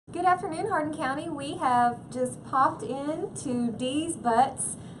Good afternoon, Hardin County. We have just popped into Deez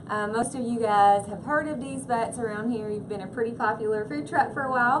Butts. Most of you guys have heard of Deez Butts around here. You've been a pretty popular food truck for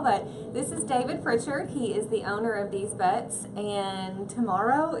a while, but this is David Pritchard. He is the owner of Deez Butts, and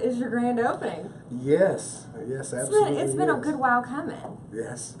tomorrow is your grand opening. Yes, absolutely. It's been a good while coming.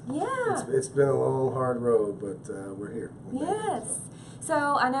 Yes. Yeah. It's been a long, hard road, but we're here. Yes.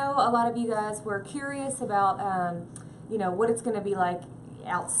 So I know a lot of you guys were curious about, you know, what it's going to be like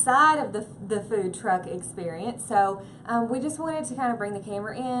outside of the food truck experience. So we just wanted to kind of bring the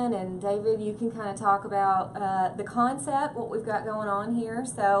camera in, and David, you can kind of talk about the concept, what we've got going on here.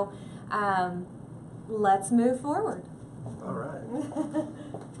 So let's move forward. All right.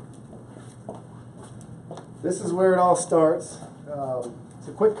 This is where it all starts. It's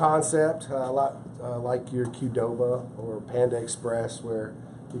a quick concept, a lot like your Qdoba or Panda Express, where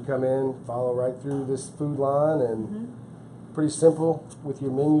you come in, follow right through this food line, and pretty simple with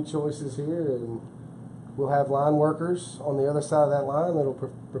your menu choices here, and we'll have line workers on the other side of that line that'll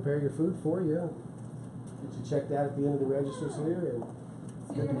prepare your food for you. Get you checked out at the end of the registers here, and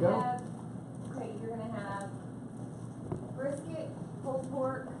So good to go. You're going to have brisket, pulled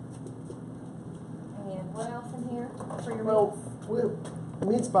pork, and what else in here for your meats?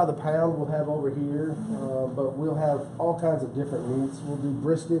 Meats by the pound we'll have over here, but we'll have all kinds of different meats. We'll do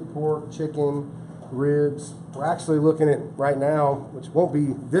brisket, pork, chicken, ribs. We're actually looking at right now, which won't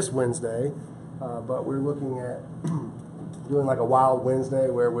be this Wednesday, but we're looking at doing like a Wild Wednesday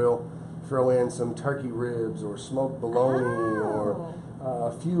where we'll throw in some turkey ribs or smoked bologna or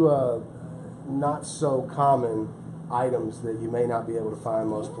a few not so common items that you may not be able to find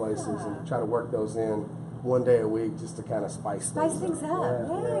most places, and try to work those in one day a week just to kind of spice things up.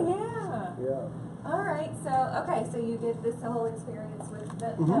 Yeah. All right, so you get this whole experience with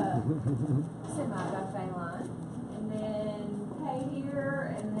the semi-buffet line, and then pay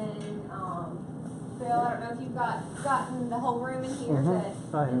here, and then Phil, I don't know if you've gotten the whole room in here,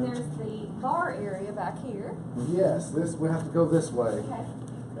 but and there's the bar area back here. Yes, we have to go this way. Okay.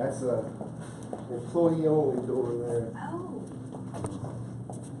 That's a employee-only door there. Oh.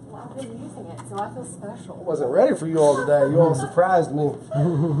 Well, I've been using it, so I feel I special. wasn't ready for you all today. You all surprised me.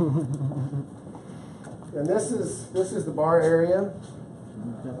 And this is the bar area.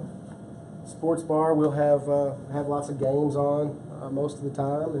 Sports bar. We'll have lots of games on most of the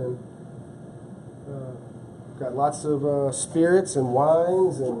time, and got lots of spirits and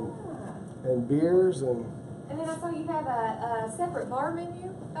wines and beers and. And then I saw you have a separate bar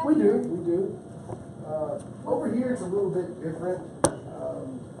menu back We here. do. Over here it's a little bit different.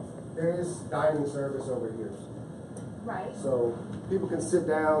 There is dining service over here. Right. So people can sit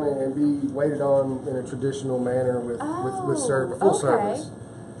down and be waited on in a traditional manner with full service.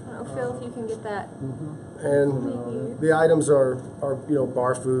 I don't know, Phil, if you can get that. And the items are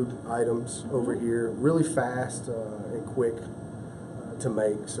bar food items over here, really fast and quick to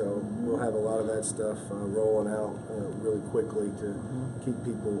make. So we'll have a lot of that stuff rolling out really quickly to keep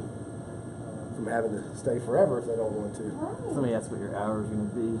people from having to stay forever if they don't want to. Right. Let me ask what your hours are going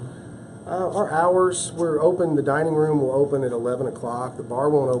to be. Our hours, we're open, the dining room will open at 11 o'clock. The bar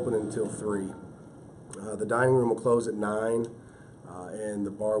won't open until 3. The dining room will close at 9, and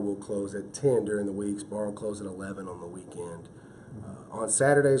the bar will close at 10 during the weeks. Bar will close at 11 on the weekend. On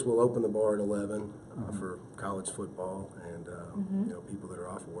Saturdays, we'll open the bar at 11 for college football and people that are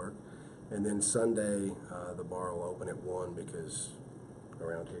off work. And then Sunday, the bar will open at 1 because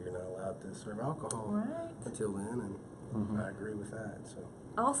around here you're not allowed to serve alcohol until then, and I agree with that. So.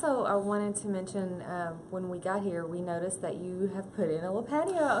 Also, I wanted to mention when we got here, we noticed that you have put in a little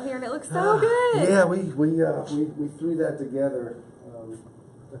patio out here, and it looks so good. Yeah, we threw that together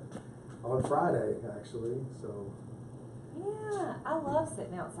on Friday, actually. So. Yeah, I love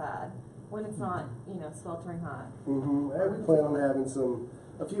sitting outside when it's not, sweltering hot. And we plan on having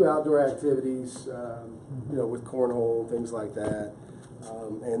a few outdoor activities, with cornhole and things like that,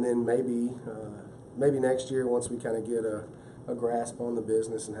 and then maybe next year, once we kind of get a grasp on the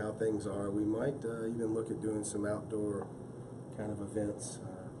business and how things are, we might even look at doing some outdoor kind of events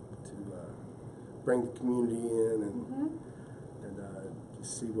to bring the community in and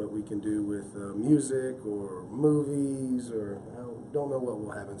see what we can do with music or movies, or I don't know what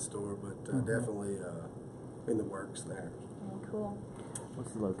we'll have in store, but definitely in the works there. Okay, cool.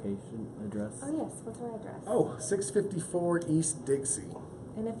 What's the location, address? Oh yes, what's our address? Oh, 654 East Dixie.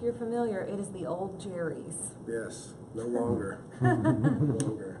 And if you're familiar, it is the old Jerry's. Yes, no longer. No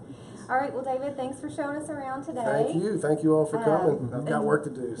longer. All right, well, David, thanks for showing us around today. Thank you all for coming. I've got work to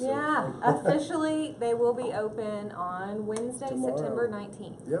do. So. Yeah, officially they will be open on Wednesday, Tomorrow. September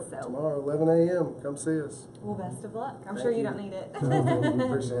 19th. Yep, So, tomorrow, 11 a.m. Come see us. well, best of luck. I'm Thank sure you you. don't need it.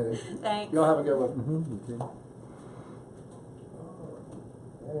 Appreciate it. Thanks. Y'all have a good one. Mm-hmm.